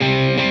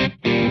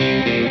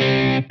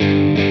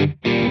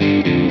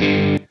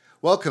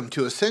Welcome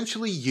to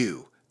Essentially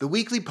You, the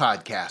weekly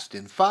podcast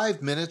in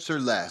 5 minutes or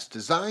less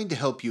designed to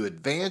help you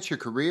advance your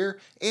career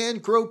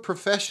and grow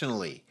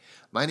professionally.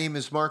 My name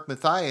is Mark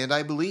Mathai, and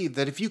I believe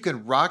that if you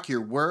can rock your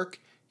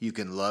work, you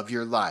can love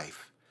your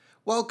life.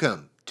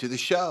 Welcome to the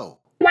show.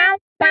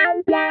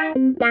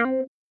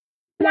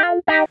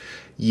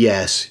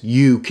 Yes,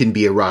 you can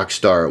be a rock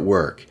star at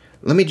work.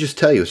 Let me just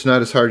tell you, it's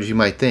not as hard as you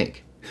might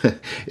think.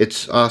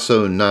 It's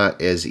also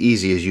not as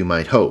easy as you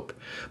might hope.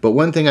 But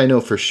one thing I know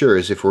for sure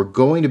is if we're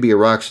going to be a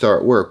rock star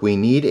at work, we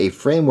need a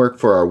framework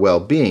for our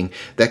well-being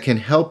that can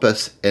help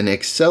us and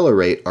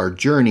accelerate our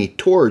journey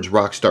towards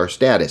rock star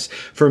status.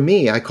 For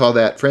me, I call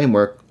that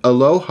framework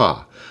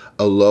Aloha.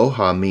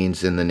 Aloha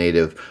means in the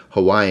native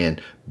Hawaiian,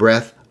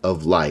 breath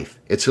of life.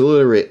 It's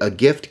literally a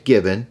gift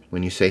given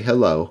when you say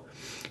hello,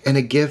 and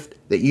a gift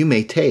that you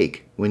may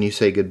take when you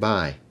say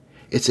goodbye.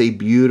 It's a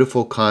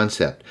beautiful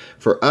concept.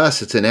 For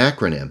us, it's an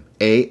acronym,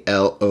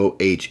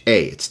 ALOHA.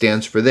 It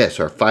stands for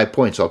this, our 5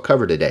 points I'll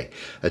cover today: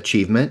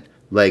 achievement,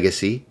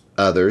 legacy,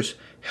 others,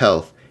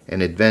 health,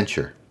 and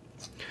adventure.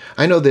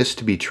 I know this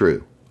to be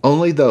true.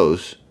 Only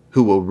those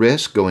who will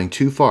risk going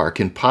too far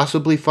can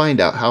possibly find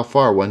out how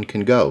far one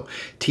can go.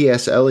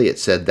 T.S. Eliot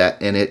said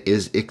that, and it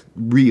is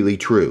really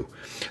true.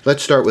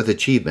 Let's start with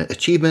achievement.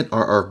 Achievement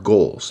are our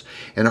goals,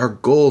 and our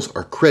goals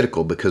are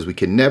critical because we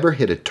can never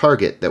hit a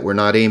target that we're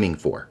not aiming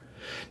for.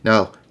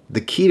 Now,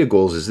 the key to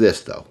goals is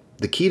this, though.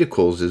 The key to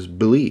goals is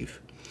belief.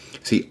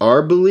 See,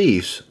 our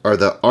beliefs are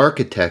the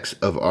architects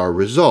of our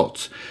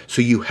results.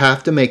 So you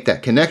have to make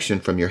that connection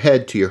from your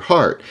head to your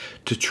heart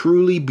to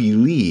truly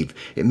believe.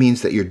 It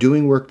means that you're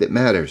doing work that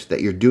matters,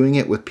 that you're doing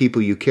it with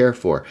people you care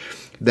for,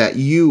 that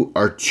you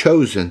are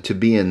chosen to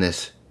be in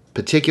this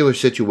particular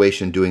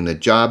situation doing the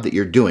job that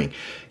you're doing.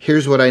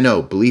 Here's what I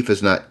know. Belief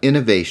is not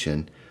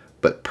innovation,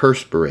 but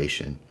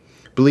perspiration.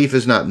 Belief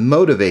is not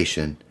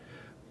motivation,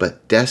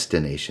 but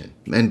destination.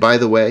 And by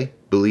the way,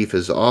 belief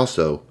is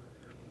also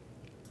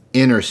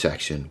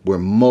intersection where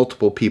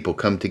multiple people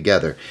come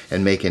together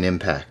and make an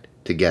impact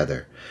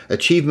together.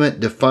 Achievement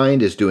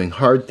defined as doing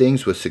hard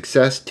things with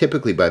success,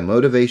 typically by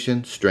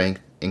motivation,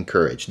 strength, and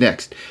courage.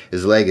 Next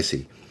is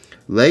legacy.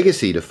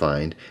 Legacy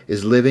defined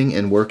is living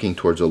and working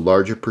towards a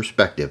larger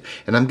perspective.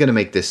 And I'm going to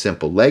make this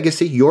simple.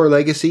 Legacy, your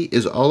legacy,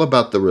 is all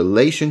about the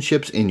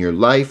relationships in your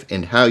life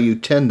and how you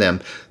tend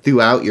them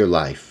throughout your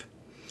life.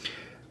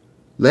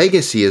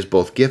 Legacy is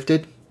both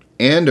gifted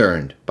and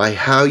earned by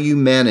how you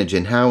manage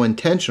and how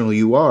intentional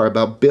you are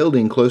about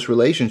building close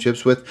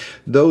relationships with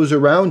those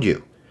around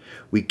you.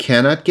 We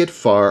cannot get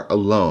far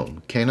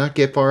alone, cannot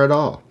get far at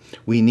all.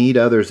 We need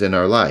others in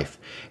our life.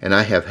 And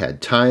I have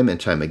had time and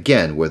time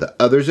again where the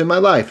others in my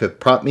life have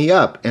propped me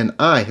up and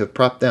I have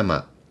propped them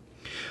up.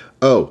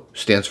 O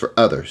stands for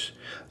others.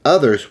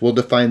 Others will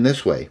define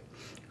this way: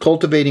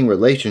 cultivating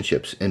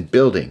relationships and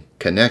building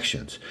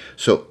connections.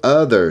 So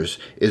others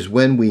is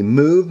when we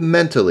move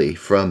mentally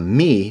from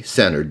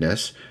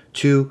me-centeredness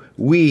to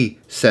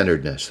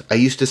we-centeredness. I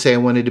used to say I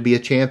wanted to be a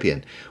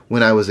champion.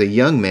 When I was a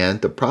young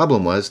man, the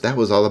problem was that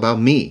was all about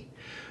me.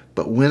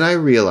 But when I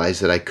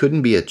realized that I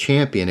couldn't be a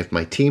champion if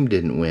my team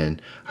didn't win,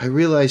 I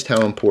realized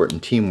how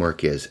important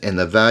teamwork is and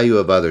the value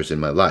of others in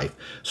my life.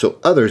 So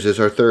others is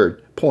our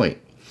third point.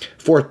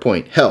 Fourth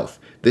point, health.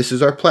 This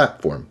is our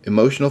platform: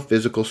 emotional,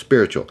 physical,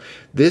 spiritual.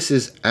 This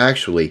is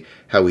actually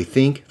how we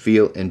think,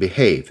 feel, and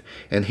behave.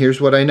 And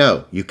here's what I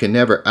know. You can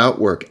never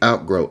outwork,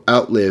 outgrow,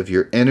 outlive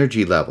your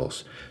energy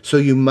levels. So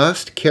you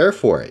must care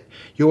for it.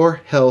 Your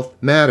health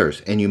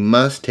matters, and you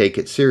must take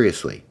it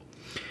seriously.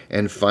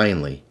 And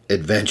finally,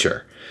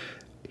 adventure.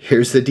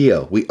 Here's the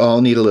deal. We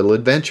all need a little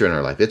adventure in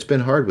our life. It's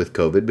been hard with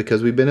COVID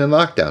because we've been in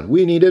lockdown.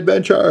 We need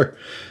adventure.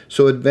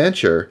 So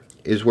adventure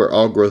is where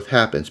all growth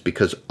happens,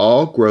 because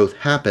all growth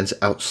happens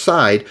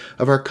outside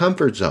of our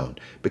comfort zone.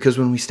 Because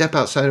when we step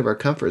outside of our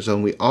comfort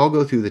zone, we all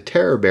go through the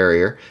terror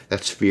barrier.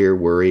 That's fear,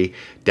 worry,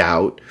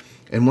 doubt.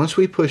 And once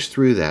we push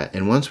through that,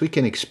 and once we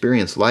can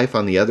experience life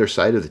on the other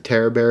side of the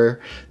terror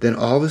barrier, then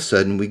all of a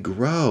sudden we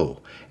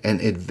grow.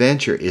 And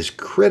adventure is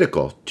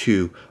critical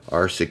to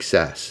our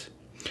success.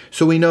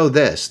 So we know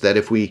this, that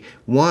if we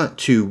want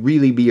to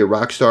really be a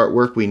rock star at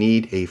work, we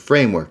need a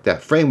framework.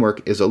 That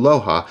framework is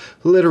Aloha,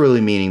 literally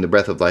meaning the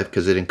breath of life,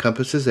 because it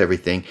encompasses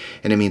everything.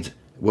 And it means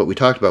what we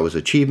talked about was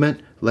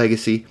achievement,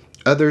 legacy,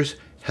 others,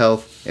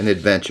 health, and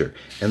adventure.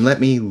 And let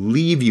me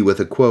leave you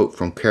with a quote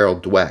from Carol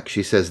Dweck.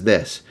 She says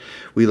this: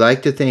 "We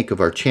like to think of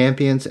our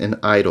champions and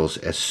idols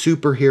as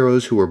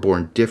superheroes who were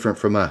born different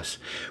from us.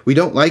 We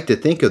don't like to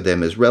think of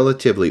them as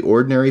relatively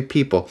ordinary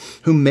people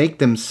who make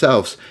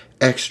themselves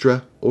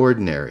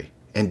extraordinary,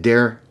 and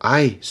dare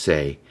I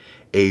say,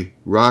 a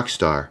rock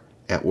star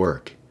at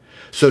work."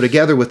 So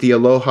together with the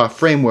Aloha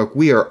framework,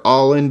 we are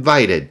all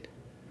invited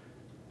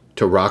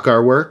to rock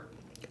our work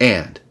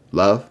and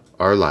love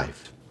our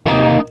life.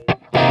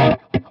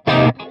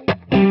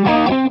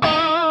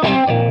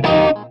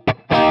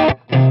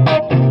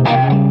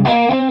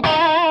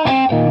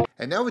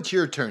 And now it's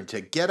your turn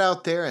to get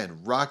out there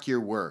and rock your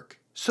work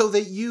so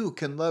that you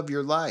can love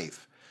your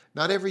life.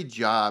 Not every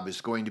job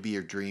is going to be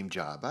your dream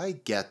job. I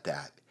get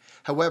that.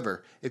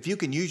 However, if you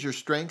can use your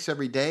strengths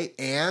every day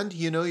and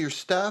you know your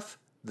stuff,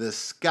 the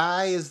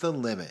sky is the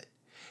limit.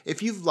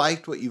 If you've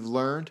liked what you've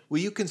learned, will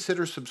you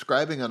consider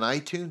subscribing on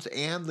iTunes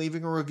and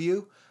leaving a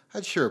review?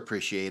 I'd sure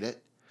appreciate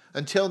it.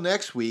 Until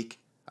next week,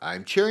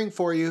 I'm cheering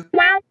for you.